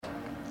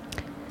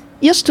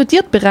Ihr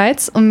studiert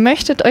bereits und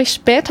möchtet euch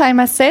später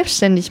einmal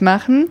selbstständig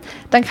machen,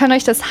 dann kann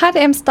euch das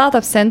HdM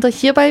Startup Center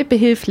hierbei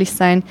behilflich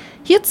sein.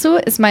 Hierzu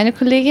ist meine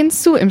Kollegin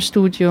Sue im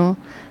Studio.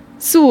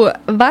 Sue,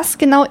 was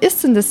genau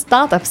ist denn das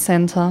Startup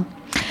Center?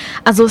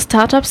 Also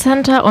Startup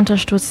Center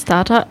unterstützt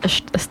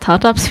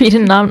Startups, wie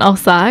der Name auch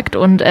sagt,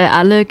 und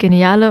alle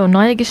geniale und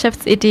neue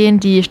Geschäftsideen,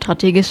 die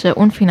strategische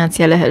und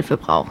finanzielle Hilfe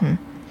brauchen.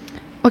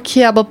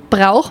 Okay, aber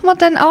braucht man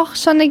denn auch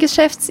schon eine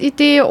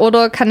Geschäftsidee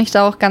oder kann ich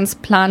da auch ganz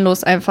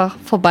planlos einfach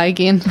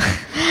vorbeigehen?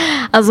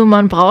 Also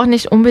man braucht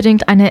nicht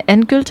unbedingt eine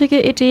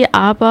endgültige Idee,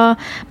 aber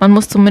man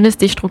muss zumindest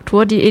die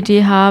Struktur, die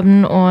Idee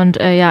haben und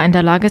in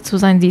der Lage zu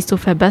sein, sie zu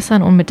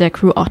verbessern und mit der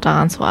Crew auch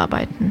daran zu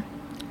arbeiten.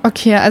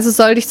 Okay, also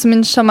sollte ich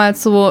zumindest schon mal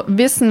so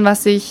wissen,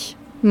 was ich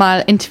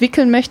mal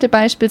entwickeln möchte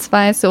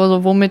beispielsweise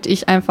oder womit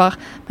ich einfach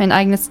mein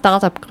eigenes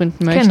Startup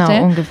gründen möchte.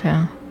 Genau,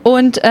 ungefähr.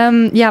 Und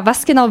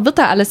was genau wird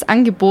da alles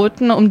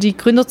angeboten, um die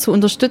Gründer zu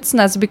unterstützen?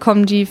 Also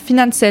bekommen die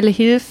finanzielle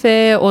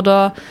Hilfe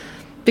oder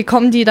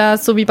bekommen die da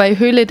so wie bei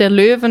Höhle der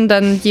Löwen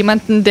dann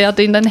jemanden, der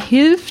denen dann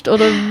hilft?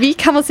 Oder wie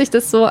kann man sich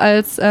das so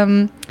als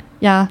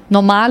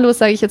Normalo,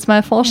 sage ich jetzt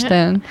mal,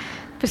 vorstellen? Ja.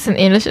 Bisschen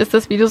ähnlich ist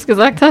das, wie du es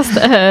gesagt hast.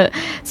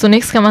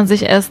 Zunächst kann man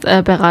sich erst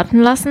beraten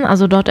lassen.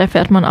 Also dort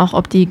erfährt man auch,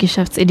 ob die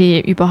Geschäftsidee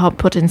überhaupt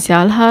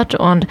Potenzial hat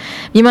und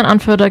wie man an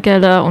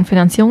Fördergelder und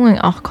Finanzierungen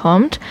auch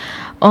kommt.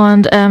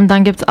 Und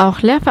dann gibt's auch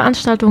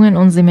Lehrveranstaltungen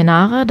und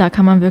Seminare. Da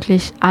kann man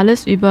wirklich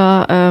alles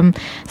über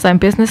sein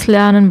Business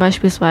lernen,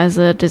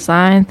 beispielsweise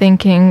Design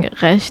Thinking,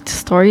 Recht,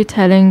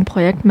 Storytelling,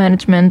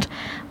 Projektmanagement,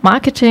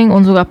 Marketing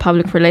und sogar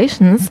Public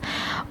Relations.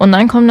 Und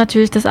dann kommt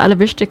natürlich das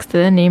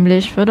Allerwichtigste,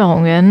 nämlich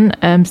Förderungen.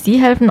 Sie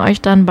helfen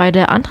euch dann bei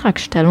der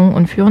Antragstellung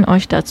und führen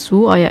euch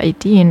dazu, eure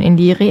Ideen in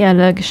die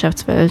reelle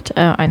Geschäftswelt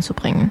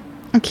einzubringen.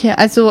 Okay,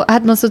 also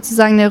hat man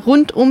sozusagen eine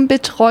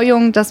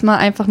Rundumbetreuung, dass man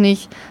einfach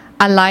nicht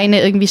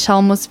alleine irgendwie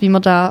schauen muss, wie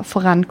man da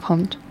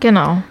vorankommt.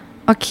 Genau.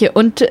 Okay,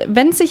 und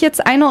wenn sich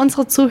jetzt einer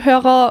unserer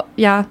Zuhörer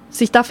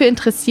sich dafür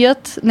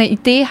interessiert, eine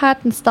Idee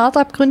hat, ein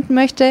Startup gründen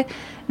möchte,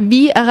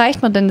 wie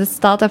erreicht man denn das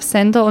Startup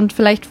Center und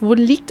vielleicht wo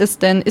liegt es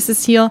denn? Ist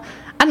es hier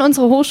an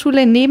unserer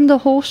Hochschule, neben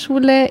der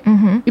Hochschule,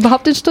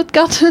 überhaupt in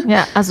Stuttgart?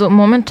 Ja, also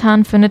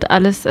momentan findet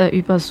alles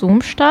über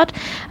Zoom statt.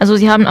 Also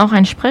sie haben auch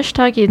einen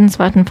Sprechtag jeden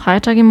zweiten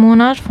Freitag im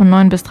Monat von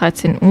 9 bis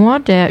 13 Uhr,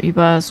 der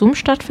über Zoom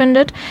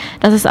stattfindet.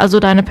 Das ist also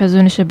deine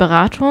persönliche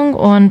Beratung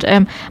und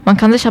man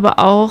kann sich aber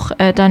auch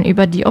dann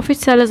über die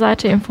offizielle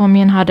Seite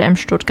informieren, HdM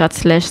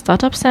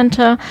Stuttgart/Startup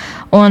Center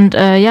und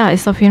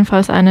ist auf jeden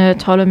Fall eine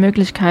tolle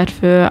Möglichkeit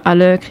für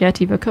alle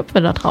kreative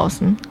Köpfe da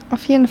draußen.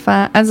 Auf jeden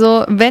Fall.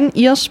 Also wenn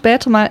ihr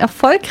später mal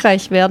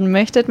erfolgreich werden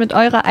möchtet mit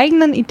eurer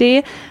eigenen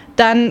Idee,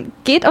 dann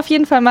geht auf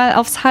jeden Fall mal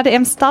aufs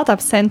HdM Startup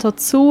Center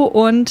zu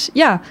und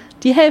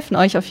die helfen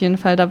euch auf jeden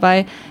Fall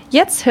dabei.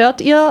 Jetzt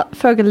hört ihr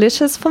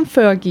Fergalicious von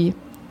Fergie.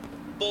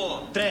 4,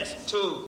 3, 2